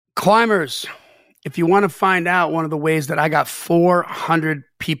Climbers, if you want to find out one of the ways that I got 400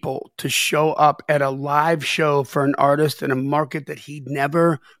 people to show up at a live show for an artist in a market that he'd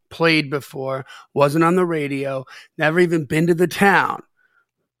never played before, wasn't on the radio, never even been to the town,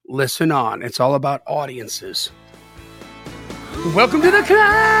 listen on. It's all about audiences. Welcome to The Climb!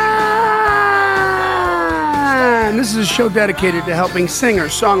 This is a show dedicated to helping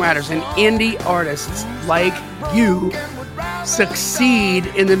singers, songwriters, and indie artists like you succeed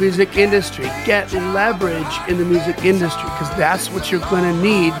in the music industry, get leverage in the music industry, because that's what you're going to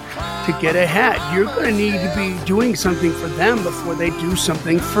need to get ahead. You're going to need to be doing something for them before they do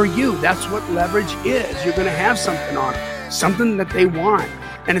something for you. That's what leverage is. You're going to have something on it, something that they want.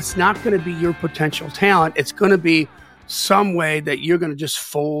 And it's not going to be your potential talent. It's going to be some way that you're going to just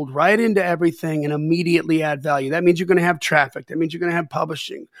fold right into everything and immediately add value. That means you're going to have traffic. That means you're going to have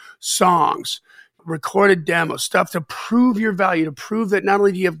publishing, songs, recorded demos, stuff to prove your value, to prove that not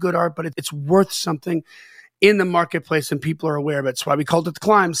only do you have good art, but it's worth something in the marketplace and people are aware of it. That's why we called it The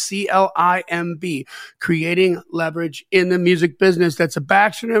Climb, C-L-I-M-B, creating leverage in the music business. That's a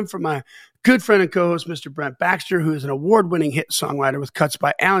backronym for my good friend and co-host, Mr. Brent Baxter, who is an award-winning hit songwriter with cuts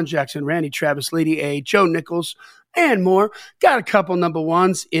by Alan Jackson, Randy Travis, Lady A, Joe Nichols, and more. Got a couple number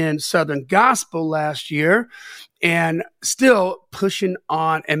ones in Southern Gospel last year and still pushing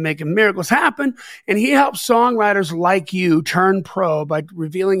on and making miracles happen. And he helps songwriters like you turn pro by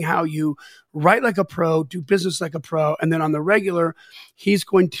revealing how you write like a pro, do business like a pro. And then on the regular, he's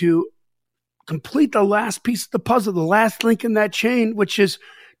going to complete the last piece of the puzzle, the last link in that chain, which is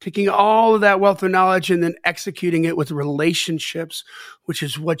taking all of that wealth of knowledge and then executing it with relationships, which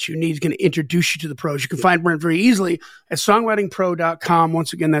is what you need. Is going to introduce you to the pros. You can find Brent very easily at songwritingpro.com.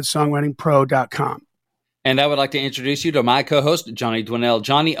 Once again, that's songwritingpro.com. And I would like to introduce you to my co-host, Johnny Dwinell.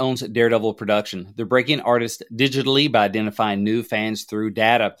 Johnny owns Daredevil Production. They're breaking artists digitally by identifying new fans through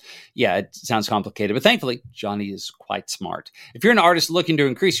data. Yeah, it sounds complicated, but thankfully, Johnny is quite smart. If you're an artist looking to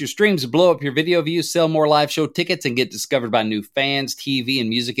increase your streams, blow up your video views, sell more live show tickets, and get discovered by new fans, TV, and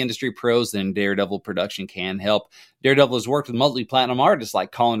music industry pros, then Daredevil Production can help. Daredevil has worked with multi-platinum artists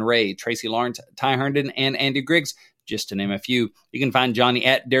like Colin Ray, Tracy Lawrence, Ty Herndon, and Andy Griggs, just to name a few. You can find Johnny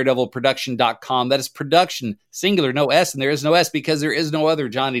at daredevilproduction.com. That is production, singular, no S, and there is no S because there is no other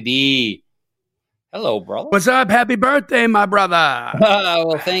Johnny D. Hello, brother. What's up? Happy birthday, my brother.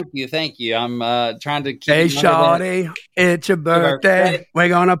 Well, thank you. Thank you. I'm trying to keep... Hey, shorty, it's your birthday. We're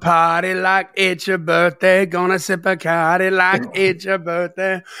going to party like it's your birthday. Gonna sip a Cardi like it's your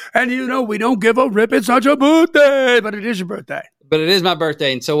birthday. And you know, we don't give a rip. It's not your birthday, but it is your birthday. But it is my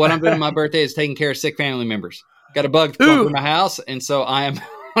birthday. And so what I'm doing on my birthday is taking care of sick family members. Got a bug through my house, and so I'm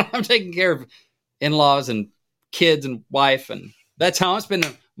taking care of in-laws and kids and wife, and that's how I'm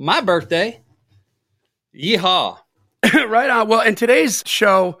spending my birthday. Yeehaw. Right on. Well, in today's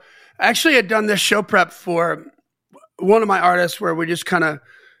show, I actually had done this show prep for one of my artists where we're just kind of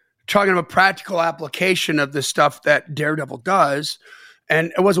talking about practical application of the stuff that Daredevil does.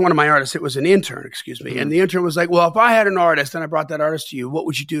 And it wasn't one of my artists. It was an intern, excuse me. Mm-hmm. And the intern was like, well, if I had an artist and I brought that artist to you, what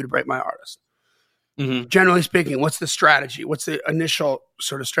would you do to break my artist? Mm-hmm. Generally speaking, what's the strategy? What's the initial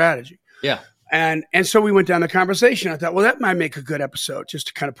sort of strategy? Yeah. And so we went down the conversation. I thought, well, that might make a good episode just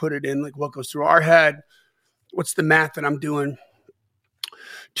to kind of put it in, like what goes through our head. What's the math that I'm doing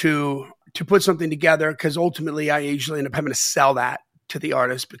to put something together? Because ultimately I usually end up having to sell that to the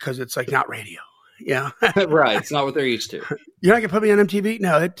artist because it's like not radio. Yeah. Right. It's not what they're used to. You're not going to put me on MTV?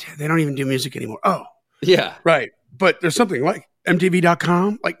 No, they don't even do music anymore. Oh. Yeah. Right. But there's something like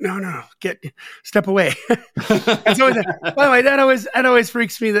MTV.com. Like, no, step away. And so, by the way, that always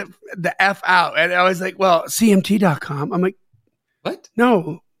freaks me the F out. And I was like, well, CMT.com. I'm like, what?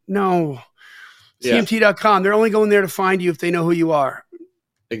 No. Yeah. CMT.com. They're only going there to find you if they know who you are.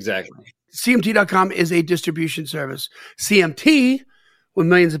 Exactly. CMT.com is a distribution service. CMT, when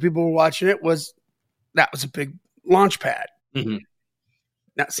millions of people were watching it, was a big launch pad. Mm-hmm.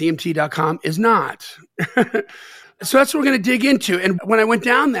 Now, CMT.com is not. So that's what we're going to dig into. And when I went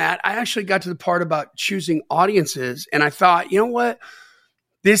down that, I actually got to the part about choosing audiences. And I thought, you know what?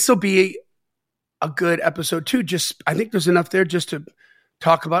 This will be a good episode too. I think there's enough there just to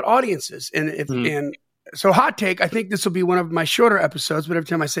talk about audiences. And so hot take, I think this will be one of my shorter episodes, but every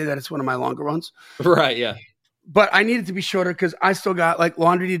time I say that, it's one of my longer ones. Right, yeah. But I need it to be shorter because I still got like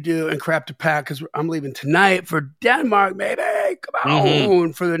laundry to do and crap to pack because I'm leaving tonight for Denmark, baby. Come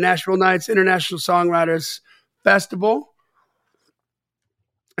on, for the Nashville Nights International Songwriters Festival.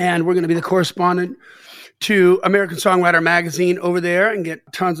 And we're going to be the correspondent to American Songwriter Magazine over there and get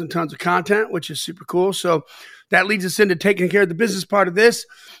tons and tons of content, which is super cool. So that leads us into taking care of the business part of this.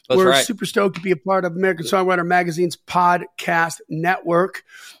 We're super stoked to be a part of American Songwriter Magazine's podcast network.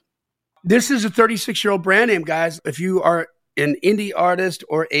 This is a 36-year-old brand name, guys. If you are an indie artist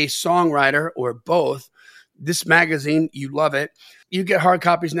or a songwriter or both, this magazine, you love it. You get hard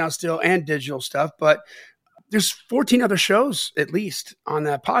copies now still and digital stuff, but there's 14 other shows at least on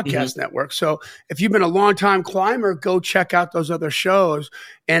that podcast network. So if you've been a long-time climber, go check out those other shows.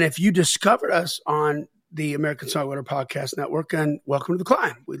 And if you discovered us on the American Songwriter Podcast Network, and welcome to the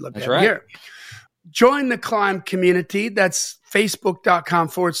Climb. We'd love to have you here. Join the Climb community. That's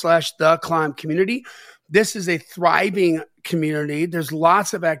facebook.com/the Climb community. This is a thriving community. There's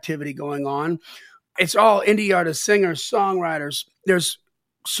lots of activity going on. It's all indie artists, singers, songwriters. There's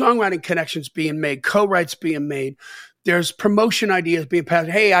songwriting connections being made, co-writes being made. There's promotion ideas being passed.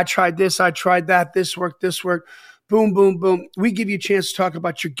 Hey, I tried this, I tried that. This worked. Boom, boom, boom. We give you a chance to talk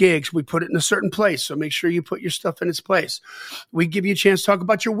about your gigs. We put it in a certain place, so make sure you put your stuff in its place. We give you a chance to talk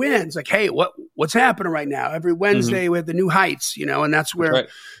about your wins. Like, hey, what's happening right now? Every Wednesday we have the New Heights, and that's where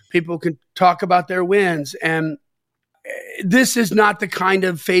people can talk about their wins. And this is not the kind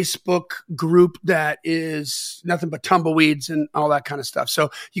of Facebook group that is nothing but tumbleweeds and all that kind of stuff. So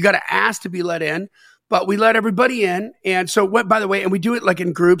you got to ask to be let in. But we let everybody in. And so, by the way, and we do it like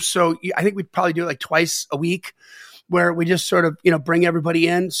in groups. So I think we'd probably do it like twice a week where we just sort of, bring everybody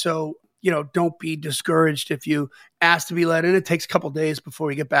in. So, don't be discouraged if you ask to be let in. It takes a couple of days before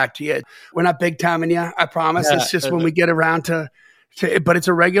we get back to you. We're not big timing you, I promise. Yeah, it's just when we get around to, but it's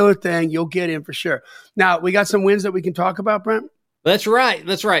a regular thing. You'll get in for sure. Now, we got some wins that we can talk about, Brent? That's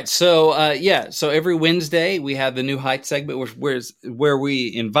right. So, so every Wednesday we have the New Heights segment where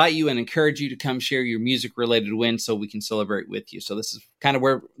we invite you and encourage you to come share your music-related wins so we can celebrate with you. So this is kind of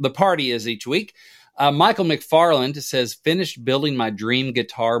where the party is each week. Michael McFarland says, finished building my dream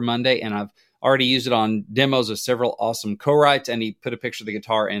guitar Monday, and I've already used it on demos of several awesome co-writes, and he put a picture of the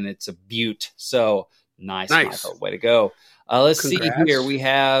guitar, and it's a beaut. So nice. Michael. Way to go. Let's Congrats. See here. We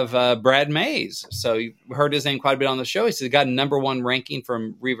have Brad Mays. So you heard his name quite a bit on the show. He says he got a #1 ranking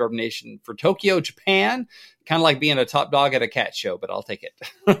from Reverb Nation for Tokyo, Japan. Kind of like being a top dog at a cat show, but I'll take it.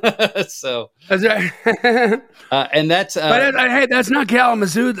 So that's right. And that's but hey, that's not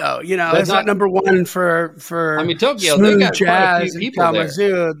Kalamazoo though. That's not #1 for I mean Tokyo. Smooth they got jazz quite a few people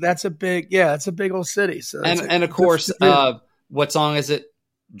Kalamazoo. there. That's a big old city. So and of course, what song is it?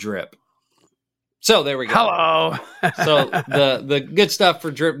 Drip. So there we go. Hello. So the good stuff for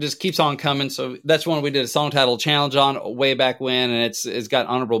Drip just keeps on coming. So that's one we did a song title challenge on way back when, and it's got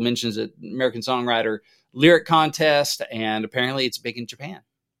honorable mentions at American Songwriter Lyric Contest, and apparently it's big in Japan.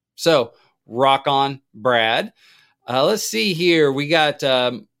 So rock on, Brad. Let's see here. We got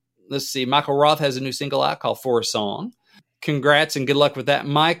Michael Roth has a new single out called For a Song. Congrats and good luck with that,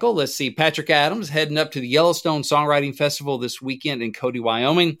 Michael. Let's see. Patrick Adams heading up to the Yellowstone Songwriting Festival this weekend in Cody,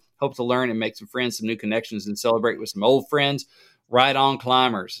 Wyoming. Hope to learn and make some friends, some new connections, and celebrate with some old friends. Right on,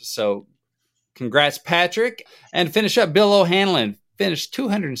 climbers. So congrats, Patrick. And finish up, Bill O'Hanlon finished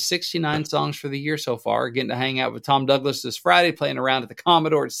 269 songs for the year so far. Getting to hang out with Tom Douglas this Friday, playing around at the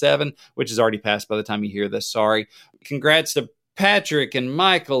Commodore at 7, which is already passed by the time you hear this. Sorry. Congrats to Patrick and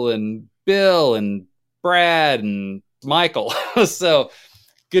Michael and Bill and Brad and Michael. So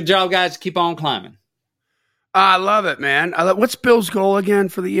good job, guys. Keep on climbing. I love it, man. What's Bill's goal again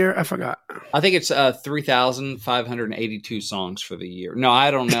for the year? I forgot. I think it's 3,582 songs for the year. No, I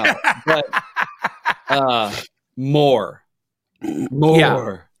don't know. But more.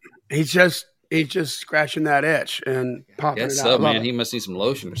 Yeah. He's just scratching that itch and popping it out. So, man, he must need some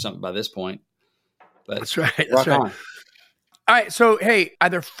lotion or something by this point. But that's right. That's right. On. All right. So, hey,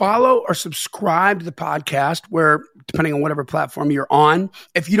 either follow or subscribe to the podcast where, depending on whatever platform you're on.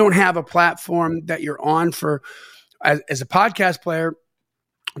 If you don't have a platform that you're on as a podcast player,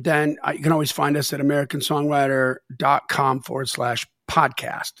 then you can always find us at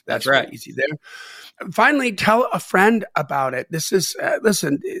americansongwriter.com/podcast. That's right. Easy there. Finally, tell a friend about it. This is,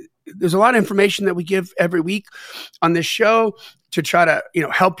 listen, there's a lot of information that we give every week on this show to try to,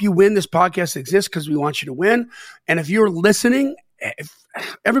 help you win. This podcast exists because we want you to win. And if you're listening, if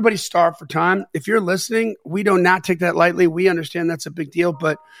everybody's starved for time, if you're listening, we do not take that lightly. We understand that's a big deal,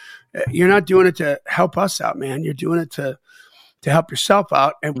 but you're not doing it to help us out, man. You're doing it to help yourself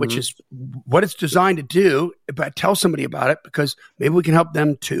out, and which is what it's designed to do. But tell somebody about it because maybe we can help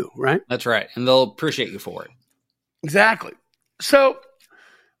them too, right? That's right. And they'll appreciate you for it. Exactly. So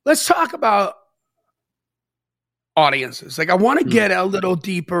let's talk about audiences. Like I want to get a little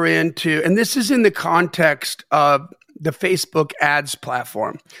deeper into, and this is in the context of the Facebook ads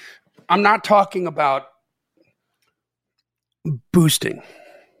platform. I'm not talking about boosting.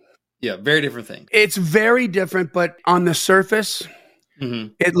 Yeah, very different thing. It's very different, but on the surface,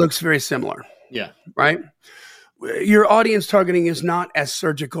 it looks very similar. Yeah. Right? your audience targeting is not as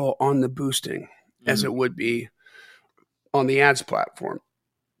surgical on the boosting as it would be on the ads platform.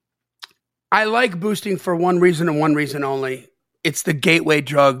 I like boosting for one reason and one reason only. It's the gateway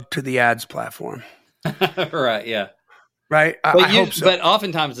drug to the ads platform. Right, yeah. Right? I hope so. But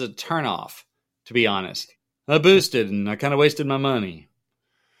oftentimes it's a turnoff, to be honest. I boosted and I kind of wasted my money.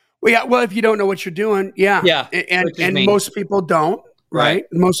 Well, yeah. Well, if you don't know what you're doing, yeah. Yeah. And most people don't, right?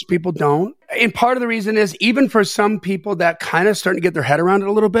 Most people don't. And part of the reason is even for some people that kind of starting to get their head around it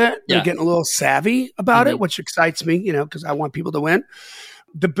a little bit, they're getting a little savvy about it, which excites me, because I want people to win.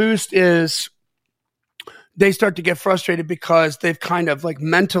 The boost is they start to get frustrated because they've kind of like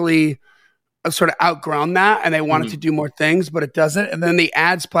mentally sort of outgrown that and they want it to do more things, but it doesn't. And then the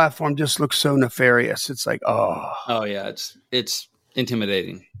ads platform just looks so nefarious. It's like, oh yeah, it's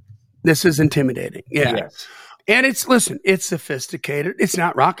intimidating. This is intimidating. Yeah. Yes. And it's sophisticated. It's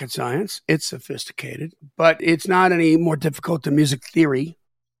not rocket science. It's sophisticated, but it's not any more difficult than music theory.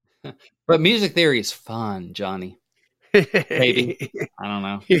 But music theory is fun, Johnny. Maybe. I don't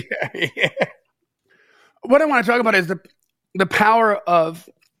know. Yeah. What I want to talk about is the power of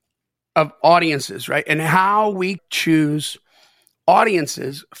audiences, right? And how we choose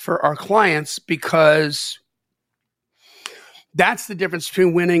audiences for our clients, because that's the difference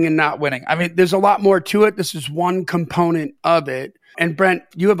between winning and not winning. I mean, there's a lot more to it. This is one component of it. And Brent,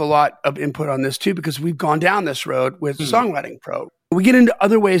 you have a lot of input on this too, because we've gone down this road with Songwriting Pro. We get into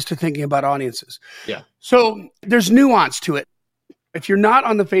other ways to thinking about audiences. Yeah. So there's nuance to it. If you're not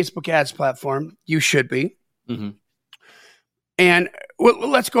on the Facebook ads platform, you should be. Mm-hmm. And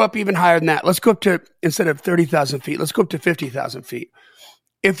let's go up even higher than that. Let's go up to, instead of 30,000 feet, let's go up to 50,000 feet.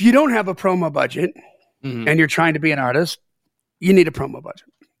 If you don't have a promo budget and you're trying to be an artist, you need a promo budget.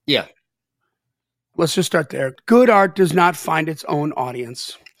 Yeah. Let's just start there. Good art does not find its own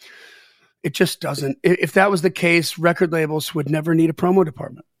audience. It just doesn't. If that was the case, record labels would never need a promo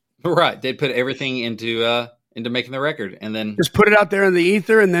department. Right. They'd put everything into making the record and then just put it out there in the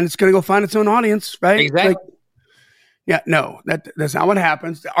ether and then it's going to go find its own audience, right? Exactly. No, that's not what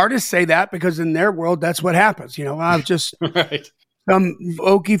happens. The artists say that because in their world, that's what happens. I was just right. Some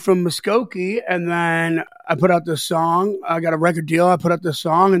Okie from Muskogee, and then I put out this song. I got a record deal. I put out this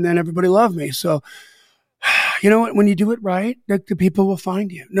song, and then everybody loved me. So, you know what? When you do it right, the people will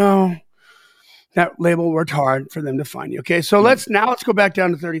find you. No, that label worked hard for them to find you. Okay, so let's go back down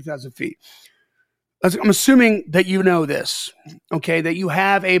to 30,000 feet. I'm assuming that you know this, okay, that you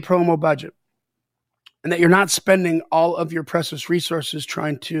have a promo budget and that you're not spending all of your precious resources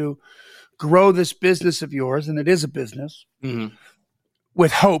trying to grow this business of yours, and it is a business,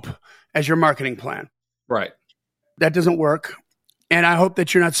 with hope as your marketing plan. Right. That doesn't work. And I hope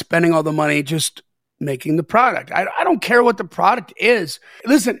that you're not spending all the money just making the product. I don't care what the product is.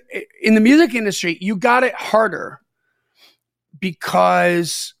 Listen, in the music industry, you got it harder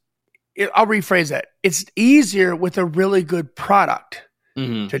because, I'll rephrase that. It's easier with a really good product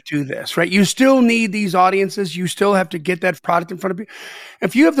to do this, right? You still need these audiences. You still have to get that product in front of you.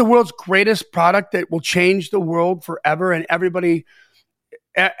 If you have the world's greatest product that will change the world forever and everybody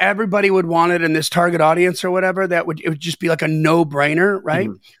would want it in this target audience or whatever, it would just be like a no-brainer, right?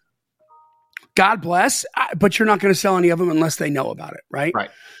 God bless, but you're not going to sell any of them unless they know about it, right? Right.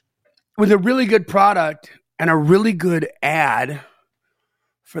 With a really good product and a really good ad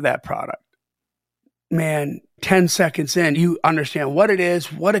for that product, man, 10 seconds in, you understand what it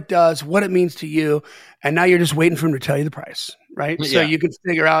is, what it does, what it means to you. And now you're just waiting for him to tell you the price, right? Yeah. So you can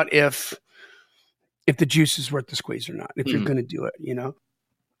figure out if the juice is worth the squeeze or not, if you're going to do it,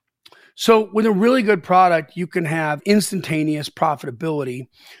 So with a really good product, you can have instantaneous profitability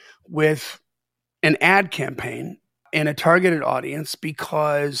with an ad campaign and a targeted audience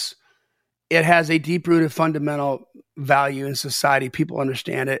because it has a deep-rooted fundamental value in society. People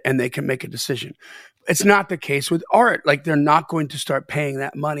understand it and they can make a decision. It's not the case with art. Like they're not going to start paying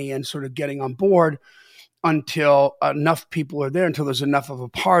that money and sort of getting on board until enough people are there, until there's enough of a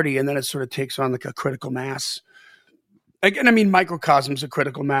party. And then it sort of takes on like a critical mass. Again, I mean, microcosm's a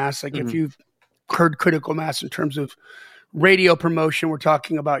critical mass. Like if you've heard critical mass in terms of radio promotion, we're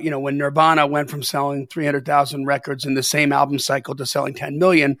talking about, when Nirvana went from selling 300,000 records in the same album cycle to selling 10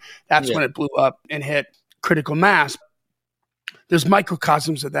 million, that's when it blew up and hit critical mass. There's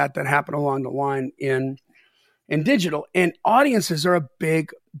microcosms of that happen along the line in digital, and audiences are a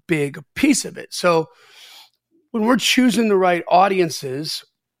big, big piece of it. So when we're choosing the right audiences,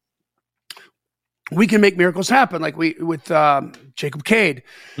 we can make miracles happen. Like with Jacob Cade,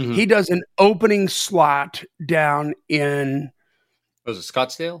 he does an opening slot down in was it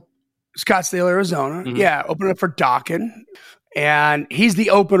Scottsdale, Arizona. Yeah, open up for Dokken. And he's the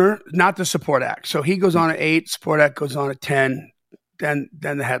opener, not the support act. So he goes on at 8, support act goes on at 10, then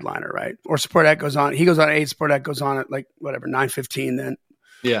the headliner, right? Or support act goes on, he goes on at 8, support act goes on at like whatever, 9:15 then.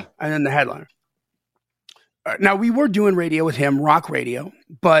 Yeah. And then the headliner. Now we were doing radio with him, rock radio,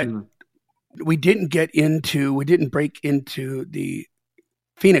 but we didn't break into the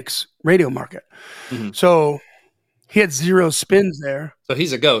Phoenix radio market. So he had 0 spins there. So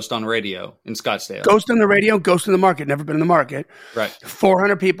he's a ghost on radio in Scottsdale. Ghost on the radio, ghost in the market, never been in the market. Right.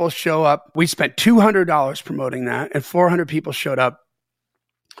 400 people show up. We spent $200 promoting that, and 400 people showed up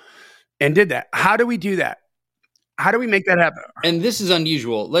and did that. How do we do that? How do we make that happen? And this is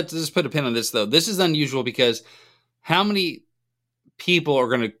unusual. Let's just put a pin on this, though. This is unusual because how many people are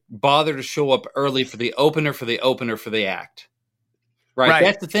going to bother to show up early for the opener for the act? Right?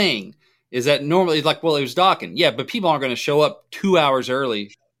 That's the thing, is that normally it's like, well, it was Dokken. Yeah, but people aren't going to show up 2 hours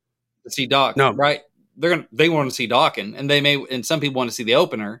early to see Dokken. No. Right? They want to see Dokken, and some people want to see the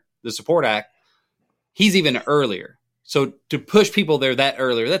opener, the support act. He's even earlier. So to push people there that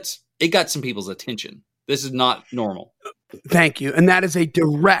earlier, it got some people's attention. This is not normal. Thank you. And that is a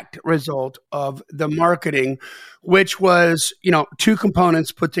direct result of the marketing, which was, 2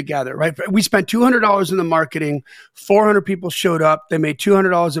 components put together, right? We spent $200 in the marketing, 400 people showed up. They made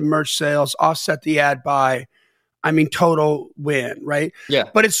 $200 in merch sales, offset the ad buy. Total win, right? Yeah.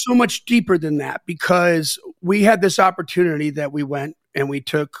 But it's so much deeper than that, because we had this opportunity that we went and we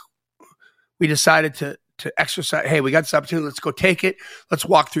decided to exercise. Hey, we got this opportunity. Let's go take it. Let's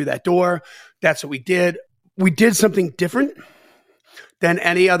walk through that door. That's what we did. We did something different than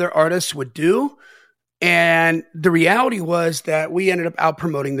any other artist would do. And the reality was that we ended up out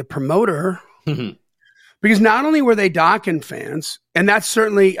promoting the promoter because not only were they Dokken fans, and that's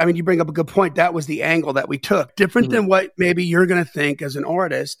certainly, you bring up a good point. That was the angle that we took, different than what maybe you're going to think as an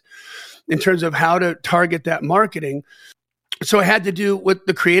artist in terms of how to target that marketing. So it had to do with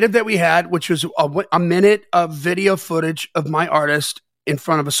the creative that we had, which was a minute of video footage of my artist in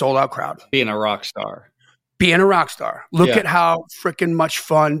front of a sold out crowd. Being a rock star. Look at how freaking much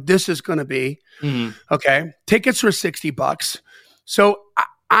fun this is going to be. Okay. Tickets were $60. So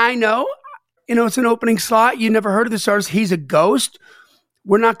I know, it's an opening slot. You never heard of this artist. He's a ghost.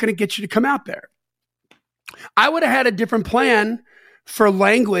 We're not going to get you to come out there. I would have had a different plan for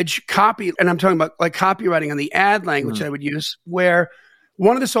language copy. And I'm talking about like copywriting on the ad language I would use, where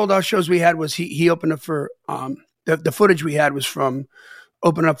one of the sold out shows we had was he opened up for, the footage we had was from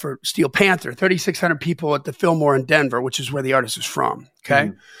open up for Steel Panther, 3,600 people at the Fillmore in Denver, which is where the artist is from.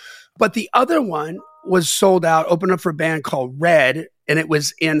 Okay. But the other one was sold out, opened up for a band called Red, and it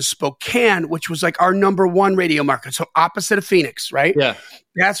was in Spokane, which was like our number 1 radio market. So opposite of Phoenix, right? Yeah.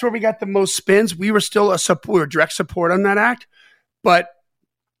 That's where we got the most spins. We were still we were direct support on that act, but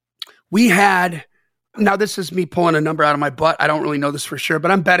we had, now this is me pulling a number out of my butt. I don't really know this for sure,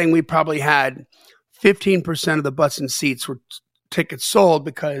 but I'm betting we probably had 15% of the butts and seats were tickets sold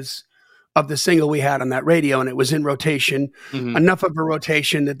because of the single we had on that radio, and it was in rotation, enough of a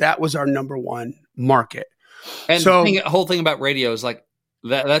rotation that was our number 1 market. And so the whole thing about radio is like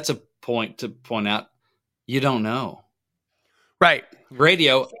that's a point to point out. You don't know, right?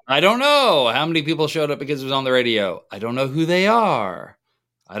 Radio. I don't know how many people showed up because it was on the radio. I don't know who they are.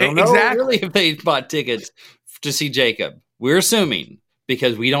 I don't know really if they bought tickets to see Jacob. We're assuming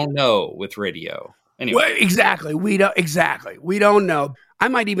because we don't know with radio. Anyway. Well, exactly. We don't know. I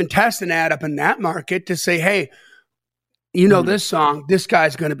might even test an ad up in that market to say, hey, this song, this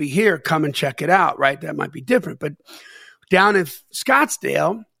guy's going to be here. Come and check it out. Right. That might be different. But down in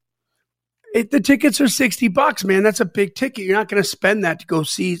Scottsdale, the tickets are $60, man. That's a big ticket. You're not going to spend that to go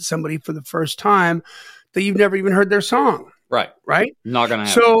see somebody for the first time that you've never even heard their song. Right. Right. Not going to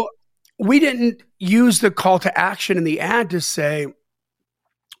happen. So we didn't use the call to action in the ad to say,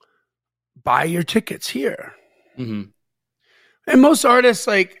 buy your tickets here. And most artists,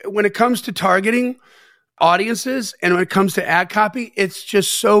 like when it comes to targeting audiences and when it comes to ad copy, it's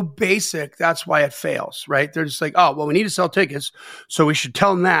just so basic. That's why it fails, right? They're just like, oh, well, we need to sell tickets, so we should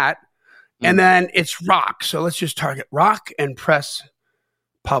tell them that. And then it's rock. So let's just target rock and press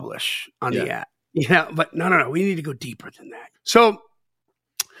publish on the ad. But no. We need to go deeper than that. So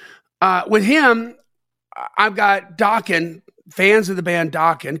with him, I've got Dokken, fans of the band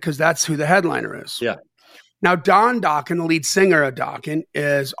Dokken, because that's who the headliner is. Yeah. Now, Don Dokken, the lead singer of Dokken,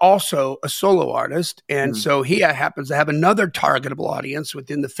 is also a solo artist. And so he happens to have another targetable audience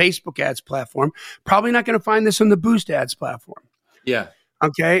within the Facebook ads platform. Probably not going to find this on the Boost ads platform. Yeah.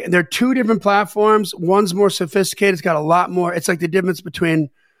 Okay. And they're 2 different platforms. One's more sophisticated. It's got a lot more. It's like the difference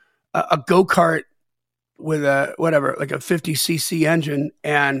between a go-kart with like a 50cc engine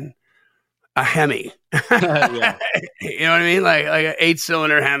and a Hemi. Yeah. You know what I mean? Like an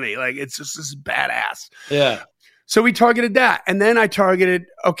 8-cylinder Hemi. Like it's just this badass. Yeah. So we targeted that. And then I targeted,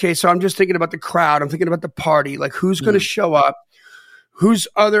 okay, so I'm just thinking about the crowd. I'm thinking about the party. Like who's going to show up?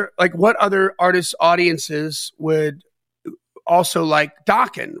 What other artists' audiences would also like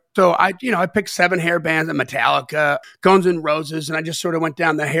Dokken? So I picked 7 hair bands, and Metallica, Guns N' Roses, and I just sort of went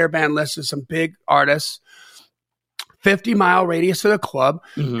down the hair band list of some big artists, 50-mile radius of the club,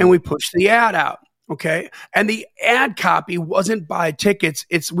 and we pushed the ad out. Okay. And the ad copy wasn't buy tickets.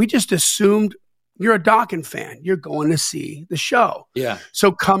 We just assumed you're a Dokken fan. You're going to see the show. Yeah.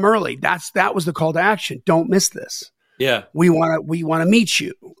 So come early. That was the call to action. Don't miss this. Yeah. We want to meet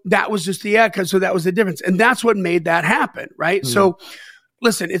you. That was just the ad. So that was the difference. And that's what made that happen. Right. So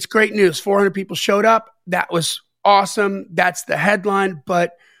listen, it's great news. 400 people showed up. That was awesome. That's the headline.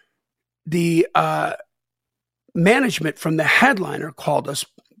 But the management from the headliner called us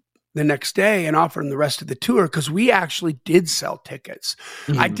the next day and offered him the rest of the tour because we actually did sell tickets.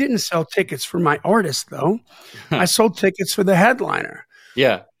 I didn't sell tickets for my artist, though. I sold tickets for the headliner.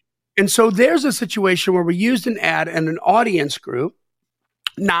 Yeah. And so there's a situation where we used an ad and an audience group,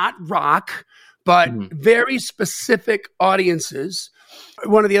 not rock, but very specific audiences.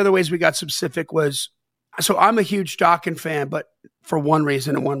 One of the other ways we got specific was, so I'm a huge Dokken fan, but for one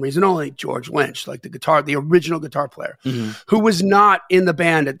reason and one reason only, George Lynch, like the original guitar player, who was not in the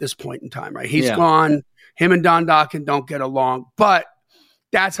band at this point in time, right? He's gone. Him and Don Dokken don't get along, but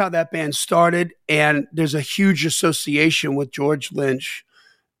that's how that band started. And there's a huge association with George Lynch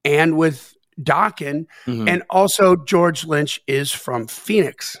and with Dokken. And also George Lynch is from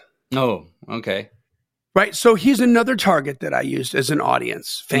Phoenix. Oh, okay. Right. So he's another target that I used as an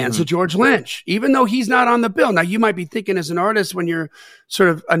audience, fans of George Lynch, even though he's not on the bill. Now, you might be thinking as an artist when you're sort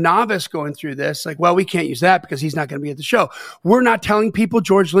of a novice going through this, like, well, we can't use that because he's not going to be at the show. We're not telling people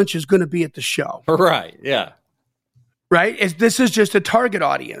George Lynch is going to be at the show. Right. Yeah. Right. This is just a target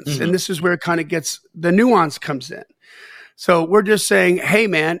audience. And this is where it kind of gets the nuance comes in. So we're just saying, hey,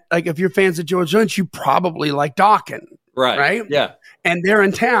 man, like if you're fans of George Lynch, you probably like Dokken. Right. Right. Yeah. And they're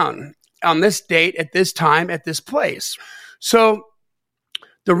in town on this date, at this time, at this place. So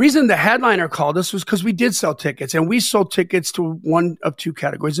the reason the headliner called us was because we did sell tickets, and we sold tickets to one of 2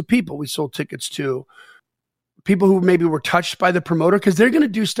 categories of people. We sold tickets to people who maybe were touched by the promoter because they're going to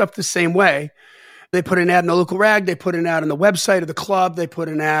do stuff the same way. They put an ad in the local rag. They put an ad on the website of the club. They put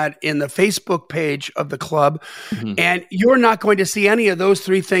an ad in the Facebook page of the club. And you're not going to see any of those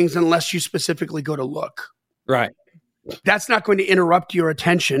 3 things unless you specifically go to look. Right. That's not going to interrupt your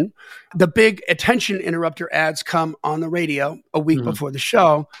attention. The big attention interrupter ads come on the radio a week before the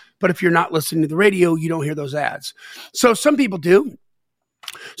show. But if you're not listening to the radio, you don't hear those ads. So some people do.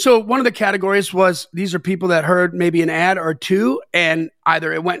 So one of the categories was these are people that heard maybe an ad or 2, and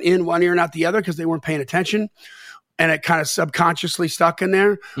either it went in one ear, not the other, because they weren't paying attention, and it kind of subconsciously stuck in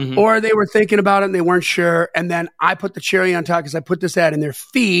there, or they were thinking about it and they weren't sure. And then I put the cherry on top because I put this ad in their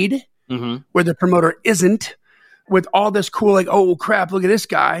feed where the promoter isn't, with all this cool, like, oh crap, look at this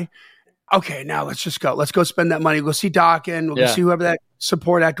guy. Okay, now let's just go. Let's go spend that money. We'll go see Dokken. We'll go see whoever that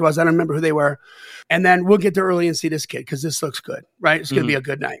support act was. I don't remember who they were. And then we'll get there early and see this kid because this looks good, right? It's going to be a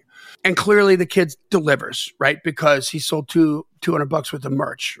good night. And clearly the kid delivers, right? Because he sold $200 worth of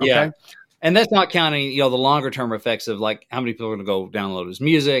merch. Okay. Yeah. And that's not counting, the longer term effects of like how many people are going to go download his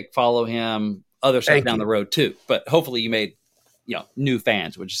music, follow him, other stuff down the road too. But hopefully you made, new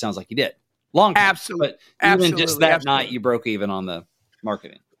fans, which sounds like you did. Long term. Absolutely. But even just that night, you broke even on the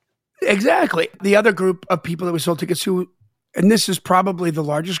marketing. Exactly. The other group of people that we sold tickets to, and this is probably the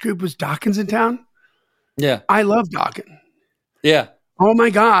largest group, was Dokken's in town. Yeah. I love Dokken. Yeah. Oh my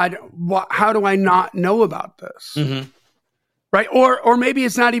God. How do I not know about this? Right. Or maybe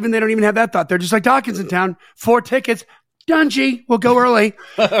it's not even, they don't even have that thought. They're just like, Dokken's in town, 4 tickets. Dungy, we'll go early.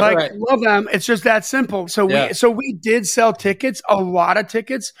 Like, love them. It's just that simple. So we did sell tickets, a lot of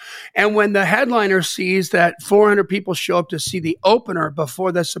tickets. And when the headliner sees that 400 people show up to see the opener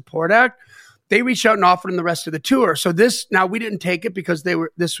before the support act, they reached out and offered him the rest of the tour. So now we didn't take it because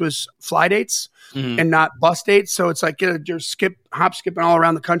this was fly dates and not bus dates. So it's like, you're skipping all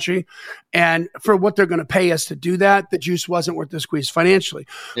around the country. And for what they're going to pay us to do that, the juice wasn't worth the squeeze financially.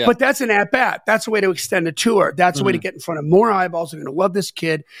 Yeah. But that's an at-bat. That's a way to extend a tour. That's a way to get in front of more eyeballs. They're going to love this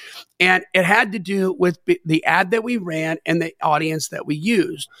kid. And it had to do with the ad that we ran and the audience that we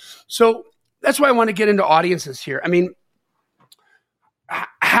used. So that's why I want to get into audiences here. I mean,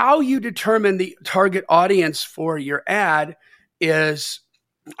 how you determine the target audience for your ad is,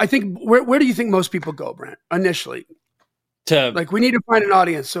 I think, where do you think most people go, Brent, initially? We need to find an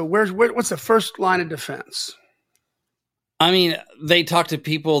audience. So what's the first line of defense? I mean, they talk to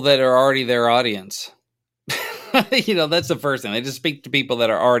people that are already their audience. That's the first thing. They just speak to people that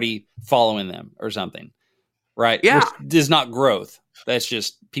are already following them or something, right? Yeah. Which is not growth. That's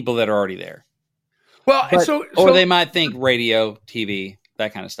just people that are already there. Well, or they might think radio, TV,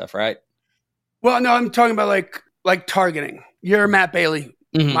 that kind of stuff, right? Well, no, I'm talking about like targeting. You're Matt Bailey,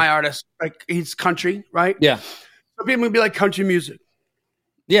 Mm-hmm. my artist. Like, he's country, right? Yeah. So people would be like country music.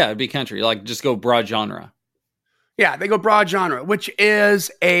 Yeah, it'd be country. Like, just go broad genre. Yeah, they go broad genre, which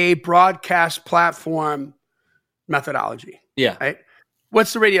is a broadcast platform methodology. Yeah. Right?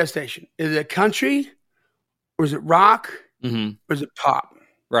 What's the radio station? Is it country? Or is it rock? Mm-hmm. Or is it pop?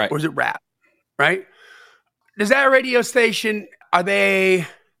 Right. Or is it rap? Right? Does that radio station, are they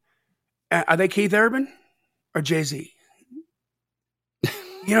Keith Urban or Jay-Z?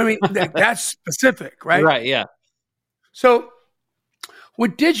 You know what I mean? That's specific, right? Right, yeah. So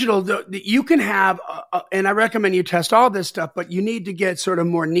with digital, you can have, and I recommend you test all this stuff, but you need to get sort of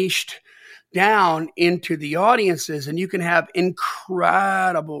more niched down into the audiences, and you can have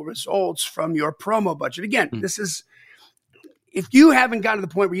incredible results from your promo budget. Again, this is, if you haven't gotten to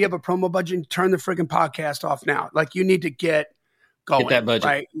the point where you have a promo budget, turn the friggin' podcast off now. Like, you need to get going. Get that budget.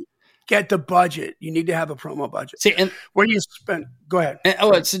 Right? Get the budget. You need to have a promo budget. See, and where you spend, go ahead.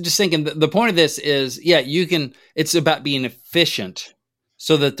 It's just thinking, the point of this is, it's about being efficient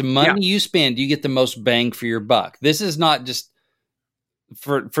so that the money you spend, you get the most bang for your buck. This is not just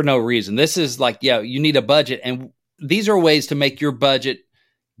for no reason. This is like, you need a budget, and these are ways to make your budget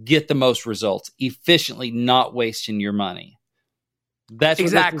get the most results efficiently, not wasting your money. That's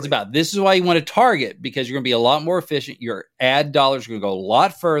what this is about. This is why you want to target, because you're going to be a lot more efficient. Your ad dollars are going to go a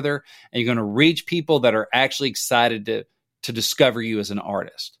lot further, and you're going to reach people that are actually excited to discover you as an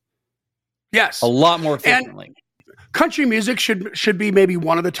artist. Yes. A lot more efficiently. And country music should be maybe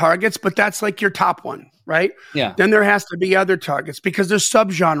one of the targets, but that's like your top one, right? Yeah. Then there has to be other targets, because there's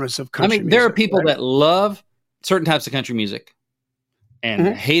subgenres of country music. There are people that love certain types of country music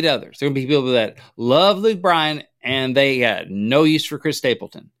and hate others. There will be people that love Luke Bryan and they got no use for Chris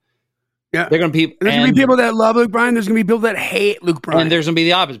Stapleton. Yeah. There's going to be people that love Luke Bryan. There's going to be people that hate Luke Bryan. And there's going to be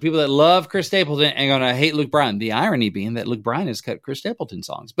the opposite. People that love Chris Stapleton and going to hate Luke Bryan. The irony being that Luke Bryan has cut Chris Stapleton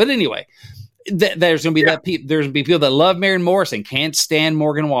songs. But anyway, there's going to be there's going to be people that love Maren Morrison, can't stand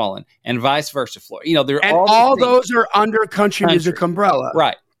Morgan Wallen, and vice versa. All those are under country music umbrella.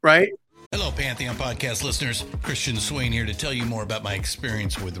 Right. Right. Hello, Pantheon Podcast listeners. Christian Swain here to tell you more about my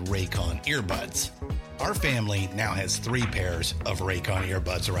experience with Raycon earbuds. Our family now has 3 pairs of Raycon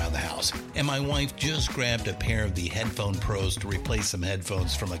earbuds around the house, and my wife just grabbed a pair of the Headphone Pros to replace some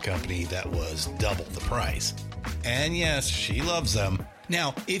headphones from a company that was double the price. And yes, she loves them.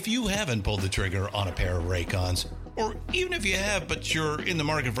 Now, if you haven't pulled the trigger on a pair of Raycons, or even if you have, but you're in the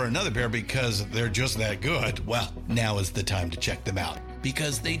market for another pair because they're just that good, well, now is the time to check them out,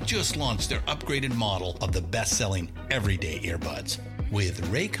 because they just launched their upgraded model of the best-selling everyday earbuds. With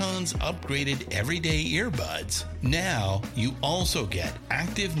Raycon's upgraded everyday earbuds, now you also get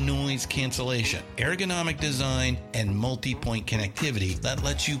active noise cancellation, ergonomic design, and multi-point connectivity that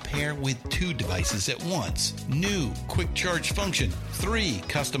lets you pair with 2 devices at once. New quick charge function, 3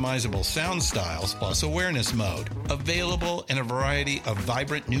 customizable sound styles, plus awareness mode. Available in a variety of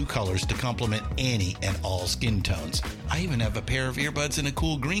vibrant new colors to complement any and all skin tones. I even have a pair of earbuds in a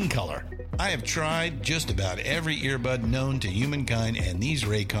cool green color. I have tried just about every earbud known to humankind, and these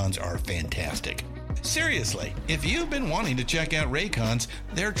Raycons are fantastic. Seriously, if you've been wanting to check out Raycons,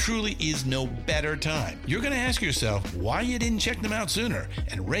 there truly is no better time. You're going to ask yourself why you didn't check them out sooner,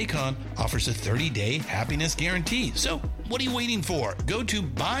 and Raycon offers a 30-day happiness guarantee. So what are you waiting for? Go to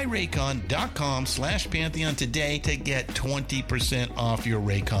buyraycon.com/Pantheon today to get 20% off your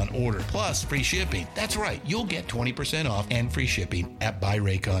Raycon order, plus free shipping. That's right, you'll get 20% off and free shipping at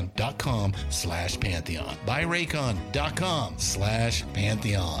buyraycon.com/Pantheon.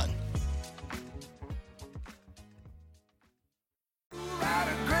 buyraycon.com/Pantheon.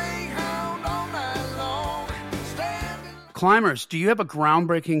 Climbers, do you have a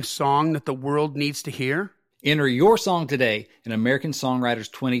groundbreaking song that the world needs to hear? Enter your song today in American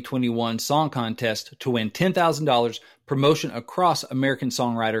Songwriters 2021 Song Contest to win $10,000, promotion across American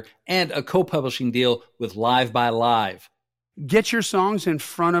Songwriter, and a co-publishing deal with Live by Live. Get your songs in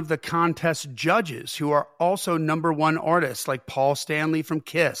front of the contest judges, who are also #1 artists like Paul Stanley from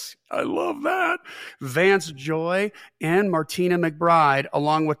Kiss. I love that. Vance Joy and Martina McBride,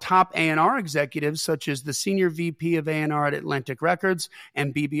 along with top A&R executives such as the Senior VP of A&R at Atlantic Records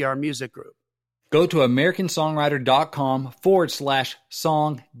and BBR Music Group. Go to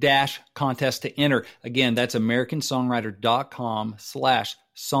americansongwriter.com/song-contest to enter. Again, that's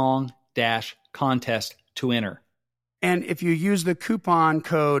americansongwriter.com/song-contest to enter. And if you use the coupon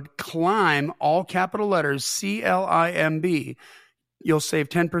code CLIMB, all capital letters, CLIMB, you'll save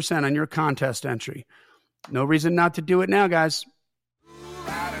 10% on your contest entry. No reason not to do it now, guys.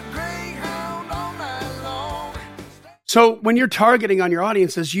 So when you're targeting on your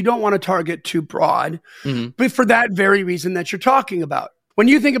audiences, you don't want to target too broad, but for that very reason that you're talking about. When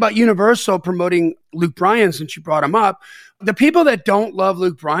you think about Universal promoting Luke Bryan, since you brought him up, the people that don't love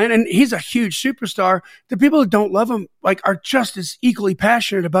Luke Bryan, and he's a huge superstar, the people that don't love him are just as equally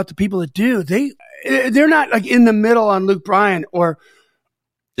passionate about the people that do. They're not in the middle on Luke Bryan or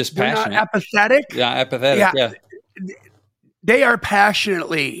dispassionate, apathetic. Yeah, apathetic. Yeah. They are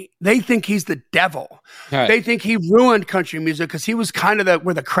passionately, they think he's the devil. Right. They think he ruined country music because he was kind of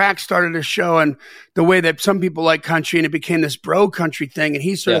where the crack started to show and the way that some people like country, and it became this bro country thing. And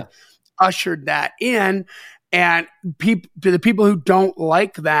he sort of ushered that in. And the people who don't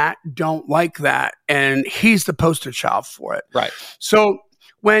like that. And he's the poster child for it. Right. So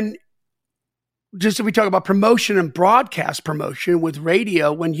if we talk about promotion and broadcast promotion with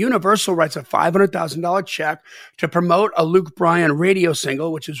radio, when Universal writes a $500,000 check to promote a Luke Bryan radio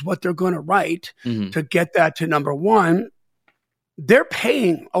single, which is what they're going to write to get that to number one, they're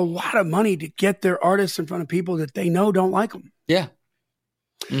paying a lot of money to get their artists in front of people that they know don't like them. Yeah.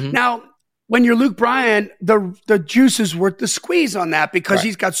 Now, when you're Luke Bryan, the juice is worth the squeeze on that because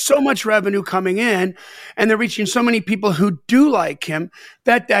he's got so much revenue coming in and they're reaching so many people who do like him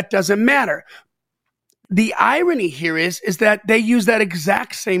that doesn't matter. The irony here is that they use that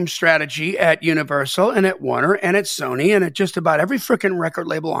exact same strategy at Universal and at Warner and at Sony and at just about every freaking record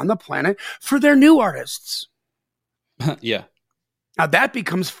label on the planet for their new artists. Yeah. Now that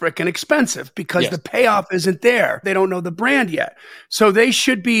becomes freaking expensive because the payoff isn't there. They don't know the brand yet. So they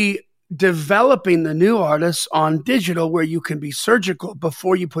should be developing the new artists on digital where you can be surgical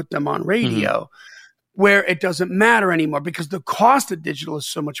before you put them on radio, where it doesn't matter anymore because the cost of digital is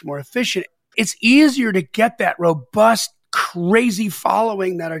so much more efficient. It's easier to get that robust, crazy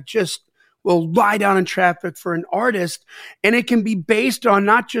following that are just will lie down in traffic for an artist. And it can be based on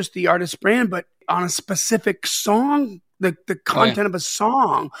not just the artist brand, but on a specific song, the content of a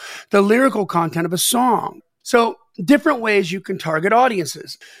song, the lyrical content of a song. So different ways you can target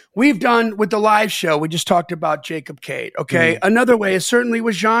audiences. We've done with the live show, we just talked about Jacob Cade. Okay. Another way is certainly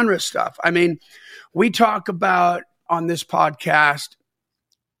with genre stuff. I mean, we talk about on this podcast,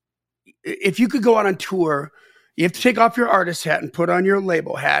 if you could go out on tour, you have to take off your artist hat and put on your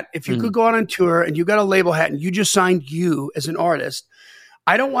label hat. If you could go out on tour and you got a label hat and you just signed you as an artist,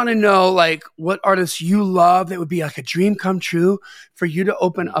 I don't want to know what artists you love that would be like a dream come true for you to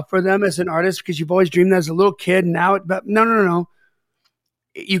open up for them as an artist because you've always dreamed as a little kid. No.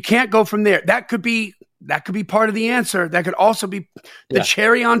 You can't go from there. That could be part of the answer. That could also be the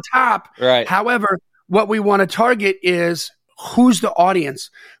cherry on top. Right. However, what we want to target is who's the audience?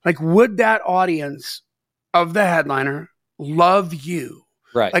 Would that audience of the headliner love you?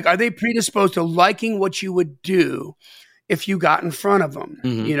 Right. Are they predisposed to liking what you would do if you got in front of them?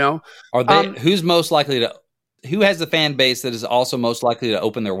 You know, are they? Who's most likely to? Who has the fan base that is also most likely to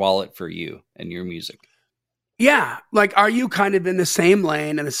open their wallet for you and your music? Yeah, are you kind of in the same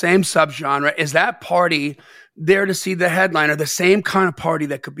lane and the same subgenre? Is that party there to see the headliner, the same kind of party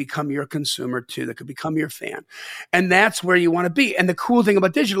that could become your consumer too, that could become your fan? And that's where you want to be. And the cool thing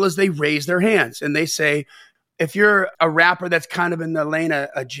about digital is they raise their hands and they say, if you're a rapper that's kind of in the lane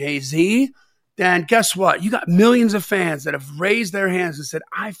of Jay-Z, then guess what? You got millions of fans that have raised their hands and said,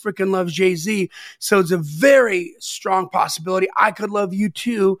 I freaking love Jay-Z. So it's a very strong possibility I could love you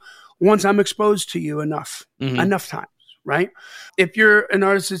too once I'm exposed to you enough times, right? If you're an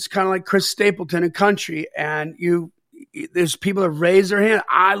artist that's kind of like Chris Stapleton in country and there's people that raise their hand,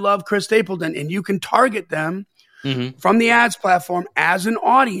 I love Chris Stapleton, and you can target them from the ads platform as an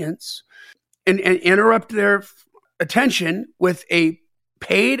audience and interrupt their attention with a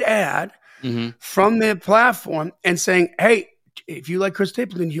paid ad from the platform and saying, hey, if you like Chris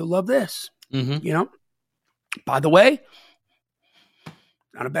Stapleton, you'll love this. You know, by the way,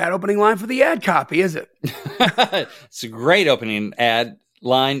 not a bad opening line for the ad copy, is it? It's a great opening ad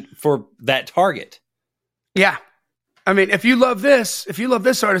line for that target. Yeah. I mean, if you love this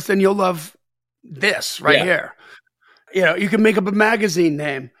artist, then you'll love this here. You know, you can make up a magazine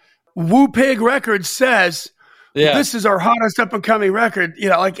name. Woo Pig Records says, this is our hottest up and coming record. You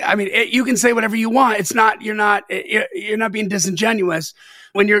know, you can say whatever you want. It's not, you're not being disingenuous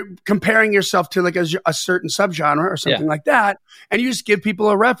when you're comparing yourself to a certain subgenre or something like that. And you just give people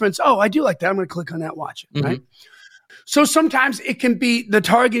a reference. Oh, I do like that. I'm going to click on that, watch it. Right. So sometimes it can be the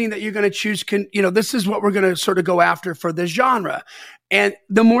targeting that you're going to choose this is what we're going to sort of go after for the genre. And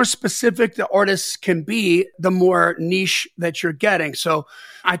the more specific the artists can be, the more niche that you're getting. So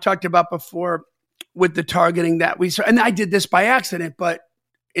I talked about before with the targeting that and I did this by accident, but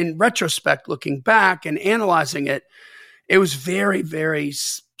in retrospect, looking back and analyzing it, it was very, very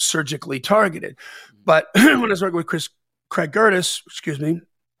surgically targeted. But when I was working with Craig Curtis,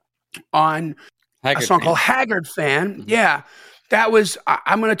 on Haggard a song Fan. called Haggard Fan. Yeah. That was,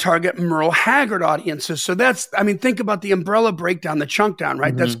 I'm going to target Merle Haggard audiences. So think about the umbrella breakdown, the chunk down,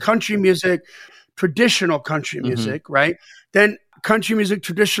 right? That's country music, traditional country music, right? Then country music,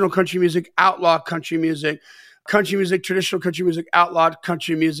 traditional country music, outlaw country music, traditional country music, outlawed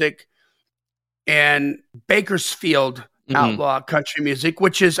country music, and Bakersfield outlaw country music,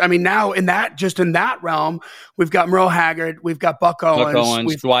 which is, now in that realm, we've got Merle Haggard, we've got Buck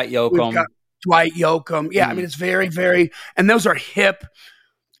Owens, Dwight Yoakam. We've got Dwight Yoakam. Yeah, it's very, very, and those are hip,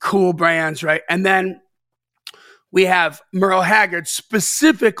 cool brands, right? And then we have Merle Haggard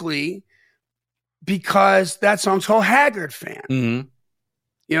specifically because that song's called Haggard Fan. Mm-hmm.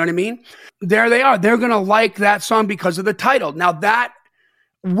 You know what I mean? There they are. They're going to like that song because of the title. Now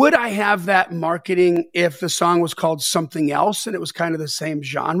would I have that marketing if the song was called something else and it was kind of the same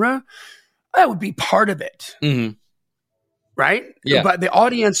genre? That would be part of it. Mm-hmm. Right? Yeah. But the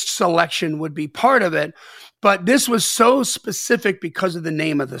audience selection would be part of it. But this was so specific because of the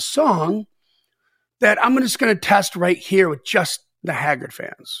name of the song that I'm just going to test right here with just the Haggard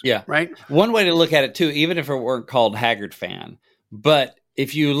fans. Yeah. Right? One way to look at it too, even if it weren't called Haggard Fan, but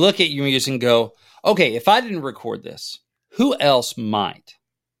if you look at your music and go, okay, if I didn't record this, who else might?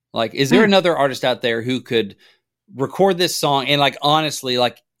 Like, is there another artist out there who could record this song and honestly,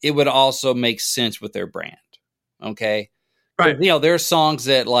 it would also make sense with their brand? Okay. Right. There are songs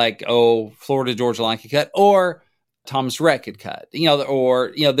that Florida Georgia Line could cut, or Thomas Rhett could cut,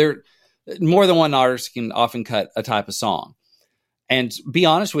 there more than one artist can often cut a type of song. And be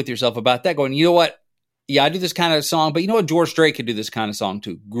honest with yourself about that, going, you know what? Yeah, I do this kind of song, but you know what? George Strait could do this kind of song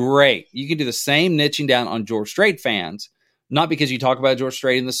too. Great. You can do the same niching down on George Strait fans. Not because you talk about George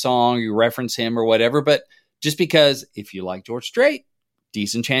Strait in the song, you reference him or whatever, but just because if you like George Strait,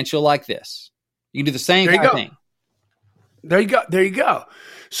 decent chance you'll like this. You can do the same kind of thing. There you go.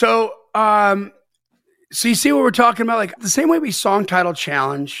 So, so you see what we're talking about? The same way we song title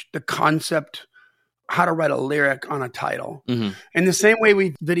challenge the concept, how to write a lyric on a title. Mm-hmm. And the same way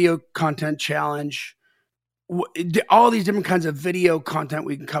we video content challenge all these different kinds of video content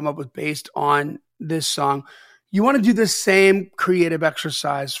we can come up with based on this song. You want to do the same creative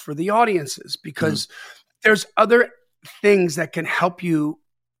exercise for the audiences because there's other things that can help you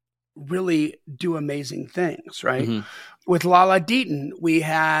really do amazing things, right? Mm-hmm. With Lala Deaton, we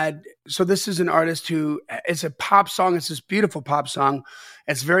had, so this is an artist who, it's a pop song. It's this beautiful pop song.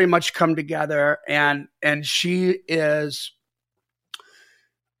 It's very much come together. And she's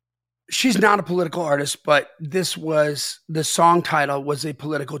not a political artist, but the song title was a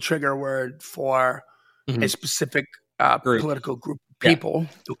political trigger word for a specific political group of people.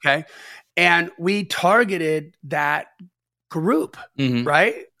 Yeah. Okay. And we targeted that group,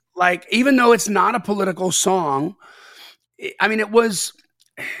 right? Even though it's not a political song, I mean,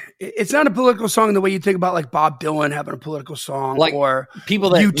 it's not a political song in the way you think about Bob Dylan having a political song, or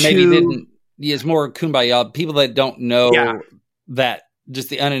people that U2. Maybe didn't. It's more kumbaya. People that don't know that, just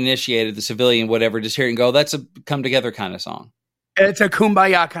the uninitiated, the civilian, whatever, just hear it and go, that's a come together kind of song. It's a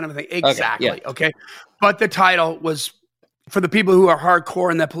kumbaya kind of thing. Exactly. Okay. But the title was, for the people who are hardcore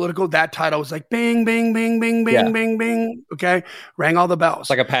in that political, that title was like bing, bing, bing, bing, bing, bing, bing. Okay. Rang all the bells. It's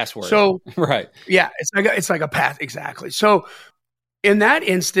like a password. So, right. Yeah. It's like a pass. Exactly. So in that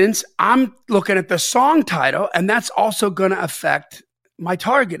instance, I'm looking at the song title, and that's also going to affect my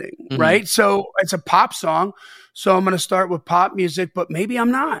targeting, right? So it's a pop song. So I'm going to start with pop music, but maybe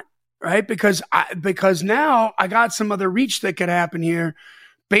I'm not, right? Because now I got some other reach that could happen here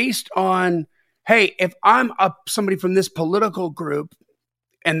based on, hey, if I'm somebody from this political group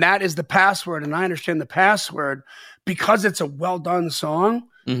and that is the password and I understand the password because it's a well done song,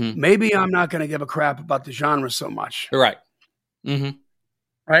 maybe I'm not going to give a crap about the genre so much. Right.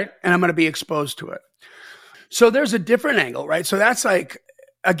 Right. And I'm going to be exposed to it. So there's a different angle, right? So that's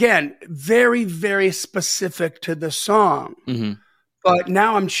again, very, very specific to the song. But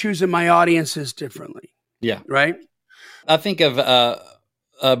now I'm choosing my audiences differently. Yeah. Right? I think of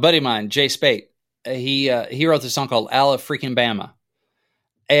a buddy of mine, Jay Spate. He wrote this song called Alla Freaking Bama.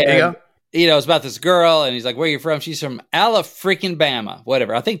 And, there you go. It's about this girl, and he's like, where are you from? She's from Alla Freaking Bama,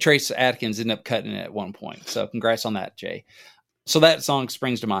 whatever. I think Trace Atkins ended up cutting it at one point. So congrats on that, Jay. So that song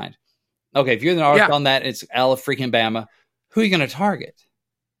springs to mind. Okay, if you're the artist on that, it's Alabama. Who are you going to target?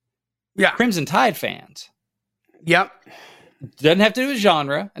 Yeah. Crimson Tide fans. Yep. Doesn't have to do with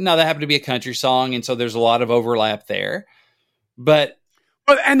genre. Now, that happened to be a country song, and so there's a lot of overlap there. But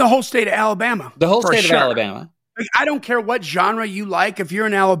and the whole state of Alabama. The whole state of Alabama. Like, I don't care what genre you like. If you're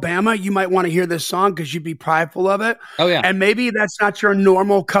in Alabama, you might want to hear this song because you'd be prideful of it. Oh, yeah. And maybe that's not your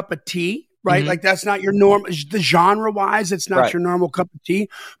normal cup of tea, right? Like, that's not your normal, the genre-wise, it's not your normal cup of tea.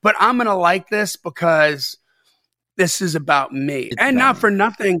 But I'm going to like this because this is about me. And not for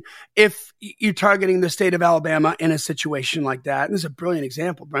nothing, if you're targeting the state of Alabama in a situation like that, and this is a brilliant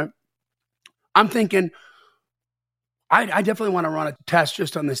example, Brent, I'm thinking, I definitely want to run a test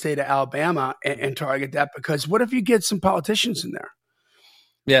just on the state of Alabama and target that, because what if you get some politicians in there?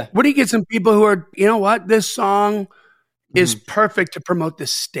 Yeah. What do you get some people who are, you know what, this song is perfect to promote the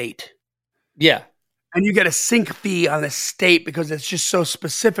state. Yeah. And you get a sync fee on the state because it's just so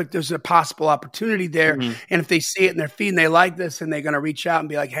specific. There's a possible opportunity there. And if they see it in their feed and they like this, and they're going to reach out and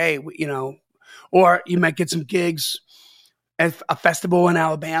be like, hey, you know, or you might get some gigs at a festival in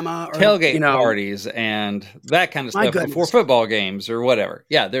Alabama, or tailgate parties and that kind of stuff before football games or whatever.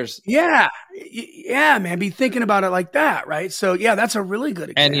 Yeah, man, be thinking about it like that, right? So yeah, that's a really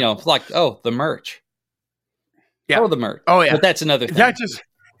good example. And you know, like the merch, the merch. Oh yeah, but that's another thing. That just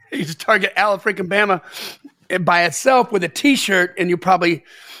you just target Alabama by itself with a T-shirt, and you probably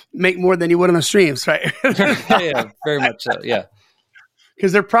make more than you would on the streams, right? Yeah, very much so. Yeah.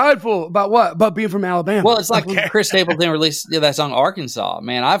 Because they're prideful about what? About being from Alabama. Well, it's like when Chris Stapleton released that song Arkansas.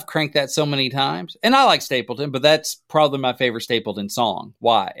 Man, I've cranked that so many times. And I like Stapleton, but that's probably my favorite Stapleton song.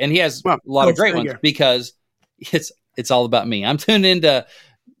 Why? And he has a lot of great ones because it's all about me. I'm tuned into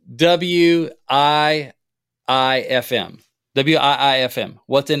WIIFM. WIIFM.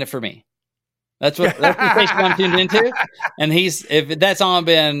 What's in it for me? That's the station I'm tuned into. And if that song had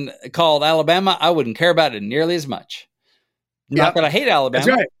been called Alabama, I wouldn't care about it nearly as much. Not that I hate Alabama.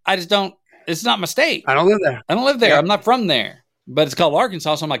 That's right. I just don't. It's not my state. I don't live there. Yeah. I'm not from there. But it's called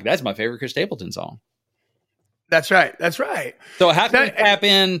Arkansas, so I'm like, that's my favorite Chris Stapleton song. That's right. So how can we tap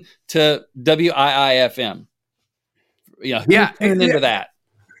in to WIIFM? You know, who's tuned into that?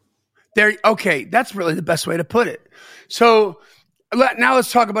 Okay, that's really the best way to put it. So now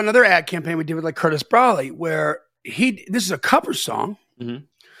let's talk about another ad campaign we did with Curtis Brawley, where this is a cover song.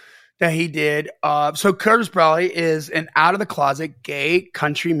 That he did. So Curtis Brawley is an out-of-the-closet gay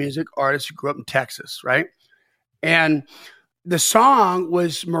country music artist who grew up in Texas, right? And the song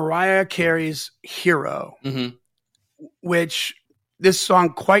was Mariah Carey's Hero, which this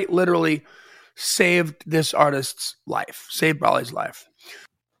song quite literally saved this artist's life, saved Brawley's life.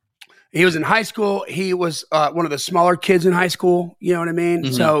 He was in high school. He was one of the smaller kids in high school, you know what I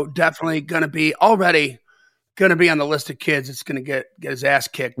mean? So definitely going to be on the list of kids that's going to get his ass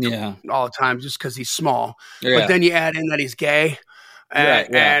kicked all the time just because he's small. But then you add in that he's gay,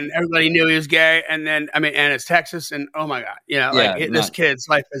 and everybody knew he was gay. And then, and it's Texas, and oh my God, this kid's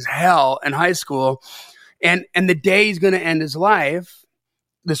life is hell in high school. And the day he's going to end his life,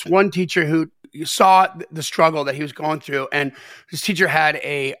 this one teacher who saw the struggle that he was going through, and his teacher had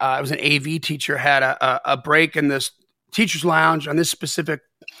it was an AV teacher, had a break in this teacher's lounge on this specific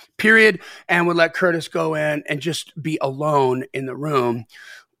period, and would let Curtis go in and just be alone in the room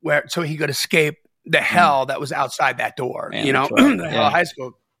so he could escape the hell that was outside that door, the hell of high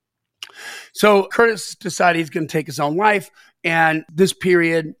school. So Curtis decided he's going to take his own life. And this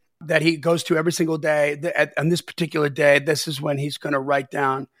period that he goes to every single day, on this particular day, this is when he's going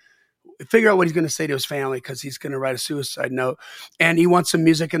to figure out what he's going to say to his family, because he's going to write a suicide note. And he wants some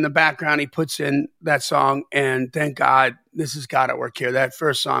music in the background. He puts in that song, and thank God, this has got to work here. That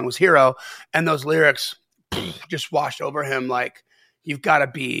first song was Hero, and those lyrics just washed over him like, you've got to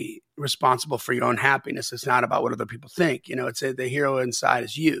be responsible for your own happiness. It's not about what other people think. It's the hero inside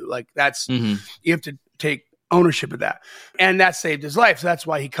is you. Like that's, you have to take ownership of that. And that saved his life. So that's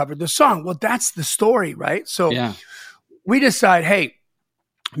why he covered the song. Well, that's the story, right? So we decide, hey,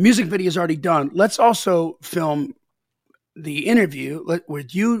 music video is already done. Let's also film the interview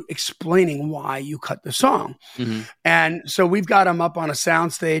with you explaining why you cut the song. And so we've got him up on a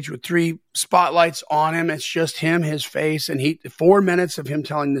sound stage with 3 spotlights on him. It's just him, his face, and 4 minutes of him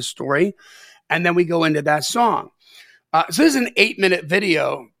telling this story. And then we go into that song. So this is an 8-minute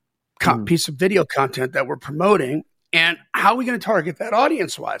video piece of video content that we're promoting. And how are we going to target that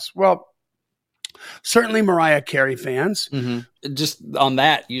audience-wise? Well, certainly Mariah Carey fans. Just on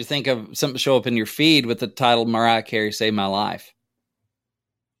that, you think of something show up in your feed with the title Mariah Carey Saved My Life.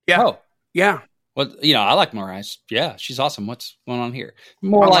 Yeah. Oh. Yeah. Well, I like Mariah. Yeah, she's awesome. What's going on here?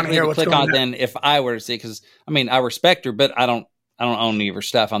 More likely to click on than if I were to see, because I respect her, but I don't I don't own any of her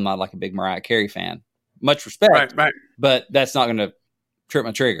stuff. I'm not like a big Mariah Carey fan. Much respect, right. But that's not going to trip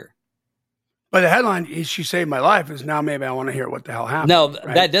my trigger. But the headline is "She Saved My Life" is now maybe I want to hear what the hell happened. No,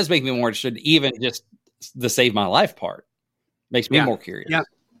 right? That does make me more interested. Even just the "Save My Life" part makes me more curious.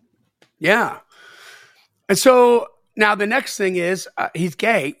 Yeah. And so now the next thing is he's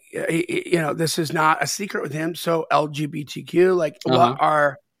gay. This is not a secret with him. So LGBTQ, what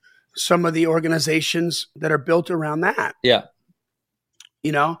are some of the organizations that are built around that? Yeah.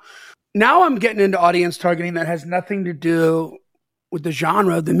 Now I'm getting into audience targeting that has nothing to do with the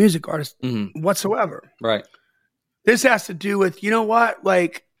genre of the music artist whatsoever. Right. This has to do with,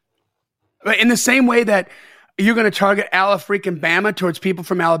 like in the same way that you're going to target freaking Bama towards people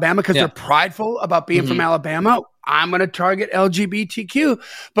from Alabama because they're prideful about being from Alabama. I'm going to target LGBTQ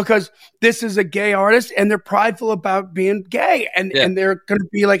because this is a gay artist and they're prideful about being gay. And they're going to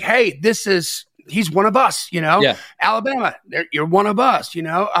be like, hey, he's one of us, Alabama, you're one of us,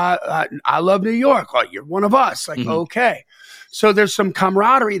 I love New York. Oh, you're one of us. Like, okay. So there's some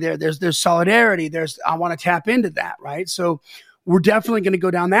camaraderie there. There's solidarity. I want to tap into that. Right. So we're definitely going to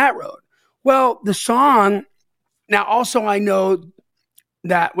go down that road. Well, the song now also, I know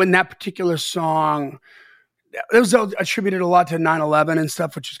that when that particular song, it was attributed a lot to 9/11 and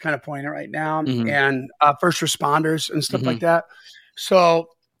stuff, which is kind of poignant right now, and first responders and stuff like that. So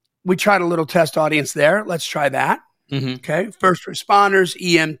we tried a little test audience there. Let's try that. Okay. First responders,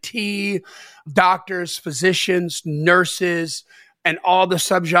 EMT, doctors, physicians, nurses, and all the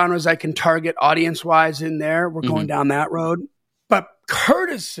subgenres I can target audience-wise in there. We're going down that road. But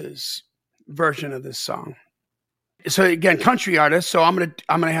Curtis's version of this song. So again, country artists. So I'm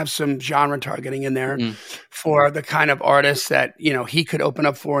gonna have some genre targeting in there for the kind of artists that he could open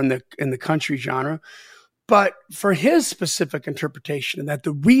up for in the country genre. But for his specific interpretation, that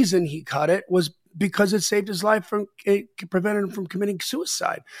the reason he cut it was because it saved his life it prevented him from committing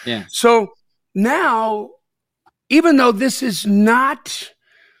suicide. Yeah. So now, even though this is not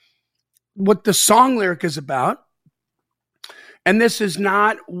what the song lyric is about, and this is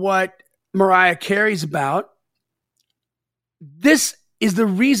not what Mariah Carey's about, this is the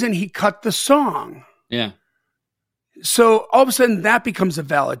reason he cut the song. Yeah. So all of a sudden that becomes a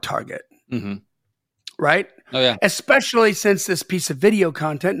valid target. Right? Oh, yeah. Especially since this piece of video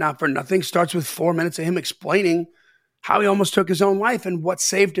content, not for nothing, starts with 4 minutes of him explaining how he almost took his own life and what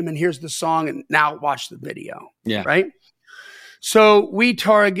saved him. And here's the song. And now watch the video. Yeah. Right? So we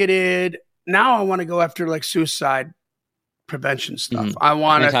targeted, now I want to go after like suicide prevention stuff. I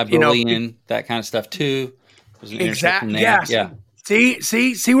want to, anti-bullying, that kind of stuff too. Exactly. Yes. Yeah.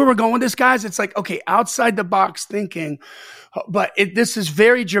 See where we're going with this, guys? It's like, okay, outside the box thinking, but this is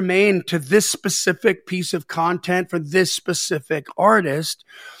very germane to this specific piece of content for this specific artist.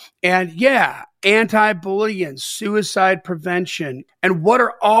 And anti-bullying, suicide prevention. And what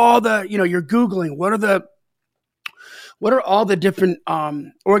are all the, you're Googling, what are all the different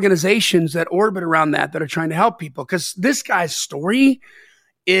organizations that orbit around that are trying to help people? Because this guy's story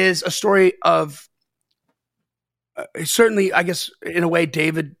is a story of certainly, I guess, in a way,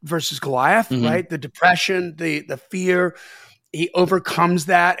 David versus Goliath, right? The depression, the fear, he overcomes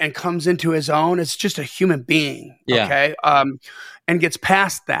that and comes into his own. It's just a human being, okay? And gets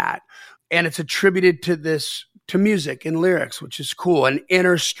past that. And it's attributed to music and lyrics, which is cool, and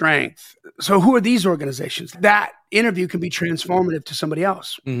inner strength. So who are these organizations? That interview can be transformative to somebody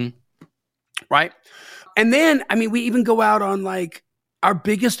else, right? And then, we even go out on like our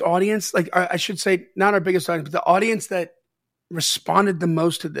biggest audience, like I should say, not our biggest audience, but the audience that responded the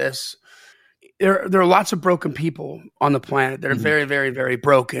most to this. There are lots of broken people on the planet that are very, very, very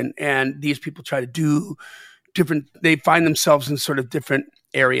broken. And these people try to do they find themselves in sort of different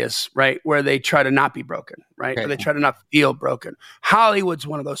areas, right? Where they try to not be broken, right? Okay. Or they try to not feel broken. Hollywood's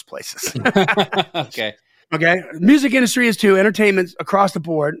one of those places. Okay. Music industry is too, entertainment across the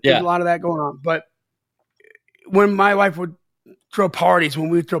board. Yeah. There's a lot of that going on. But when my wife would when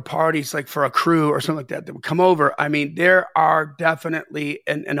we would throw parties like for a crew or something like that would come over, there are definitely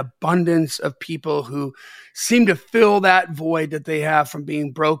an abundance of people who seem to fill that void that they have from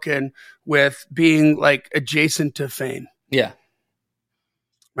being broken with being like adjacent to fame. Yeah.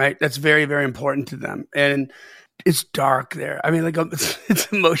 Right. That's very, very important to them. And it's dark there. It's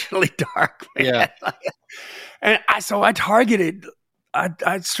emotionally dark. Man. Yeah. And I targeted,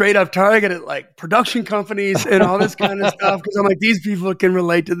 I straight up targeted like production companies and all this kind of stuff because I'm like, these people can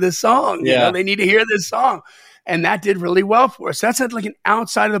relate to this song. Yeah. They need to hear this song. And that did really well for us. That's like an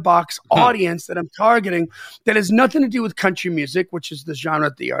outside of the box audience that I'm targeting that has nothing to do with country music, which is the genre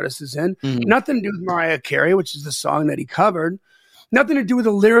that the artist is in. Nothing to do with Mariah Carey, which is the song that he covered. Nothing to do with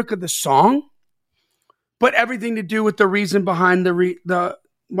the lyric of the song. but everything to do with the reason behind the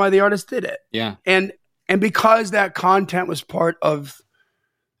why the artist did it. Yeah. And because that content was part of,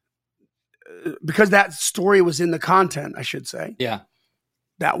 because that story was in the content, I should say. Yeah.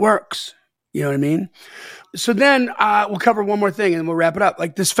 That works. You know what I mean? So then we'll cover one more thing and we'll wrap it up.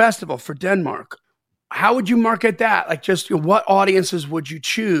 Like this festival for Denmark. How would you market that? Like just what audiences would you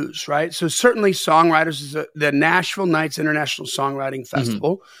choose, right? So certainly songwriters is the Nashville Nights International Songwriting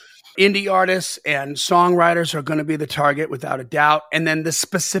Festival. Indie artists and songwriters are going to be the target without a doubt. And then the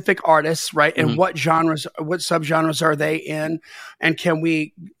specific artists, right? And what genres, what subgenres are they in? And can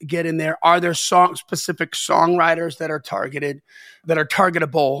we get in there? Are there specific songwriters that are targeted, that are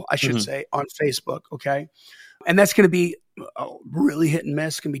targetable, I should say, on Facebook? Okay. And that's going to be really hit and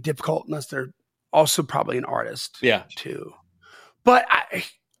miss. It's going to be difficult unless they're also probably an artist too. But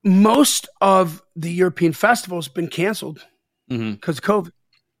most of the European festivals have been canceled because of COVID.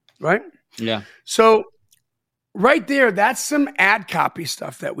 Right? Yeah. So right there, that's some ad copy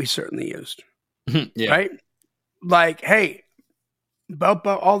stuff that we certainly used. Right? Like, hey,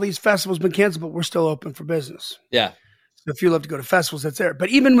 all these festivals have been canceled, but we're still open for business. Yeah. So if you love to go to festivals, that's there. But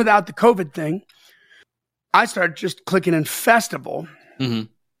even without the COVID thing, I started just clicking in festival in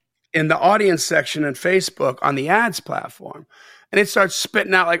the audience section in Facebook on the ads platform. And it starts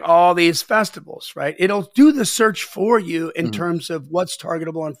spitting out like all these festivals, right? It'll do the search for you in terms of what's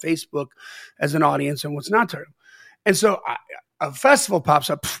targetable on Facebook as an audience and what's not targetable. And so a festival pops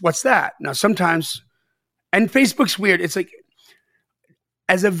up. What's that? Now, sometimes, and Facebook's weird. It's like,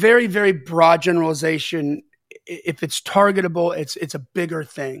 as a very, very broad generalization, if it's targetable, it's a bigger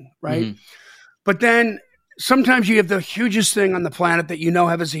thing, right? But then sometimes you have the hugest thing on the planet that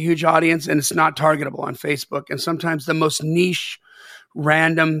has a huge audience and it's not targetable on Facebook. And sometimes the most niche,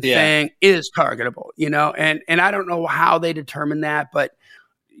 random thing is targetable, and I don't know how they determine that, but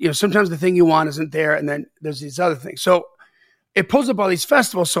sometimes the thing you want isn't there. And then there's these other things. So it pulls up all these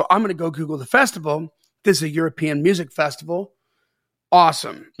festivals. So I'm going to go Google the festival. This is a European music festival.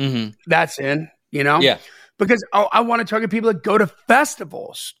 Awesome. That's in, because I want to target people that go to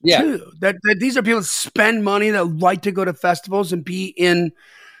festivals too. That these are people that spend money, that like to go to festivals and be in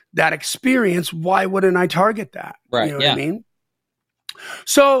that experience. Why wouldn't I target that? Right. You know what I mean?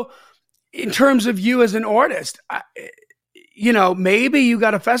 So in terms of you as an artist, maybe you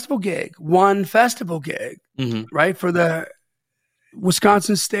got a festival gig, one festival gig, right? For the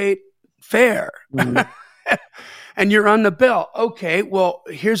Wisconsin State Fair. And you're on the bill. Okay, well,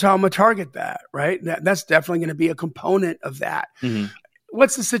 here's how I'm going to target that, right? That's definitely going to be a component of that.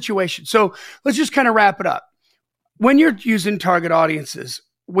 What's the situation? So let's just kind of wrap it up. When you're using target audiences,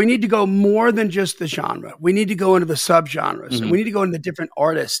 we need to go more than just the genre. We need to go into the subgenres. And we need to go into the different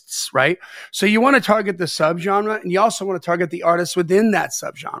artists, right? So you want to target the subgenre, and you also want to target the artists within that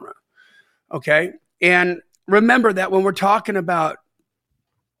subgenre, okay? And remember that when we're talking about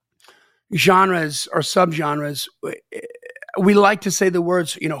genres or subgenres, we like to say the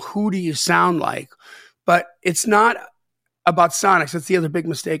words, who do you sound like? But it's not about sonics. That's the other big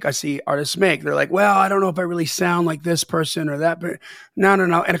mistake I see artists make. They're like, well, I don't know if I really sound like this person or that. But no.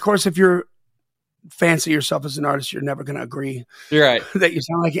 And of course, if you're fancy yourself as an artist, you're never going to agree that you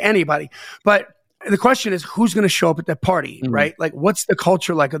sound like anybody. But the question is, who's going to show up at that party, right? Like, what's the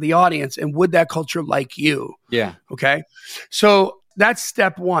culture like of the audience? And would that culture like you? Yeah. Okay. So that's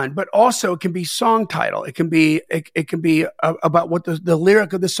step one, but also it can be song title. It can be about what the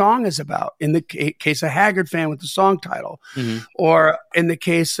lyric of the song is about. In the case of Haggard Fan with the song title, or in the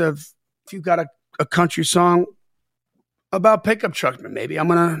case of if you've got a country song about pickup trucks, maybe I'm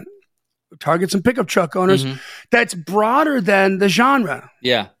going to target some pickup truck owners. That's broader than the genre.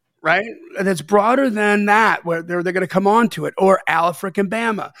 Yeah. Right? That's broader than that, where they're going to come on to it. Or Alifric and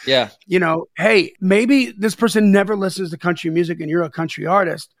Bama. Yeah. Hey, maybe this person never listens to country music and you're a country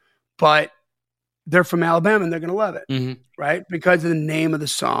artist, but they're from Alabama and they're going to love it. Right? Because of the name of the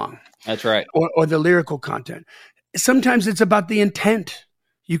song. That's right. Or the lyrical content. Sometimes it's about the intent.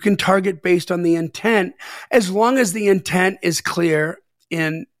 You can target based on the intent, as long as the intent is clear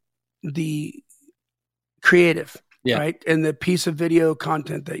in the creative. Yeah. Right. And the piece of video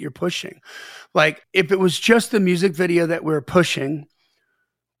content that you're pushing. Like if it was just the music video that we're pushing,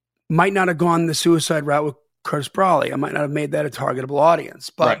 might not have gone the suicide route with Curtis Brawley. I might not have made that a targetable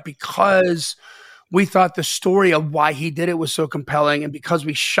audience. But because we thought the story of why he did it was so compelling, and because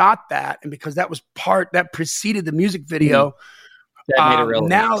we shot that, and because that was that preceded the music video, that made it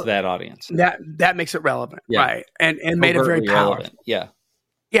relevant to that audience. That makes it relevant. Yeah. Right. And made it very powerful. Relevant. Yeah.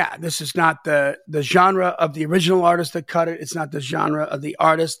 Yeah, this is not the genre of the original artist that cut it. It's not the genre of the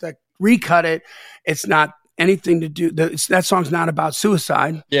artist that recut it. It's not anything to do. That song's not about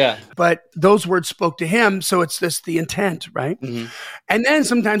suicide. Yeah. But those words spoke to him. So it's the intent, right? Mm-hmm. And then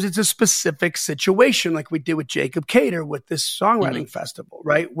sometimes it's a specific situation, like we did with Jacob Cater with this songwriting festival,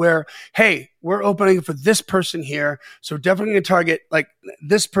 right? Where, hey, we're opening for this person here. So we're definitely going to target like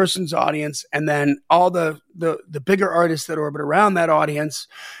this person's audience, and then all the bigger artists that orbit around that audience.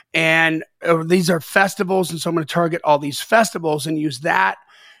 And these are festivals. And so I'm going to target all these festivals and use that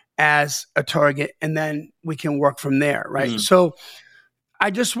as a target, and then we can work from there, right? So I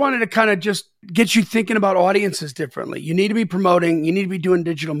just wanted to kind of just get you thinking about audiences differently. You need to be promoting, you need to be doing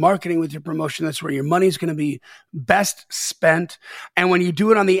digital marketing with your promotion. That's where your money's going to be best spent. And when you do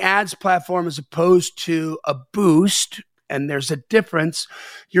it on the ads platform as opposed to a boost, and there's a difference,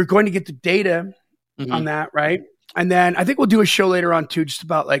 you're going to get the data on that, right? And then I think we'll do a show later on too, just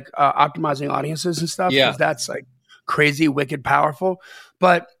about like optimizing audiences and stuff, because that's like crazy, wicked, powerful.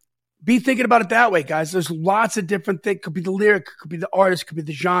 But be thinking about it that way, guys. There's lots of different things. Could be the lyric, could be the artist, could be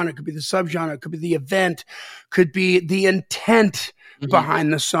the genre, could be the subgenre, could be the event, could be the intent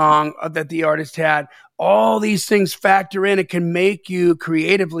behind the song that the artist had. All these things factor in. It can make you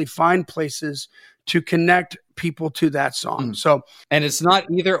creatively find places to connect people to that song. So, and it's not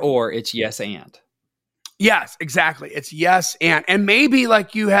either or, it's yes and. Yes, exactly. It's yes and maybe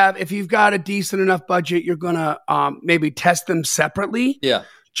like if you've got a decent enough budget, you're gonna maybe test them separately. Yeah.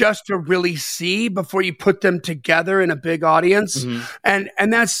 Just to really see before you put them together in a big audience. And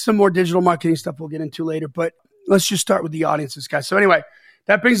that's some more digital marketing stuff we'll get into later. But let's just start with the audiences, guys. So anyway,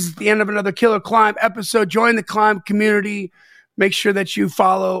 that brings us to the end of another Killer Climb episode. Join the Climb community. Make sure that you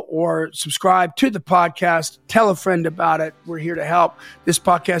follow or subscribe to the podcast. Tell a friend about it. We're here to help. This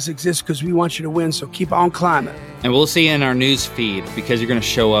podcast exists because we want you to win. So keep on climbing. And we'll see you in our news feed because you're going to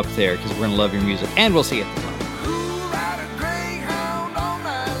show up there because we're going to love your music. And we'll see you at the top.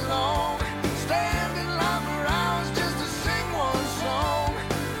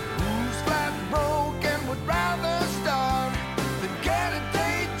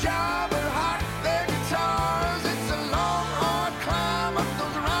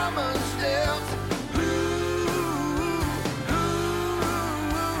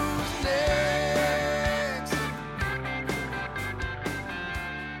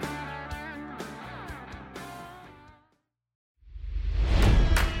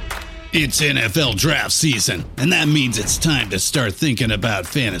 It's NFL draft season, and that means it's time to start thinking about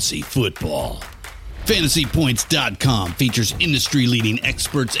fantasy football. FantasyPoints.com features industry-leading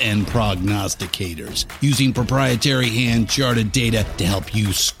experts and prognosticators using proprietary hand-charted data to help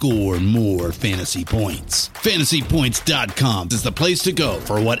you score more fantasy points. FantasyPoints.com is the place to go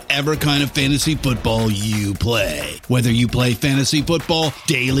for whatever kind of fantasy football you play. Whether you play fantasy football,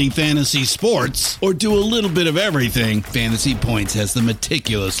 daily fantasy sports, or do a little bit of everything, Fantasy Points has the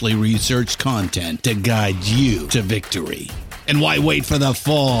meticulously researched content to guide you to victory. And why wait for the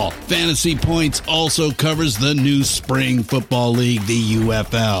fall? Fantasy Points also covers the new spring football league, the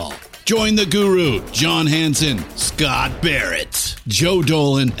UFL. Join the guru, John Hansen, Scott Barrett, Joe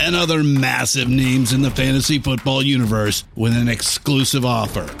Dolan, and other massive names in the fantasy football universe with an exclusive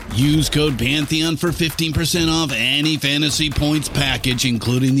offer. Use code Pantheon for 15% off any Fantasy Points package,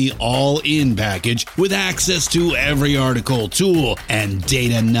 including the all-in package, with access to every article, tool, and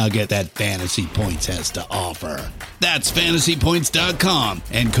data nugget that Fantasy Points has to offer. That's FantasyPoints.com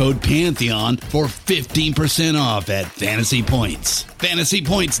and code Pantheon for 15% off at Fantasy Points.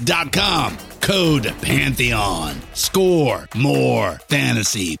 FantasyPoints.com, code Pantheon. Score more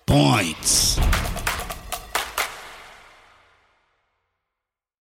fantasy points.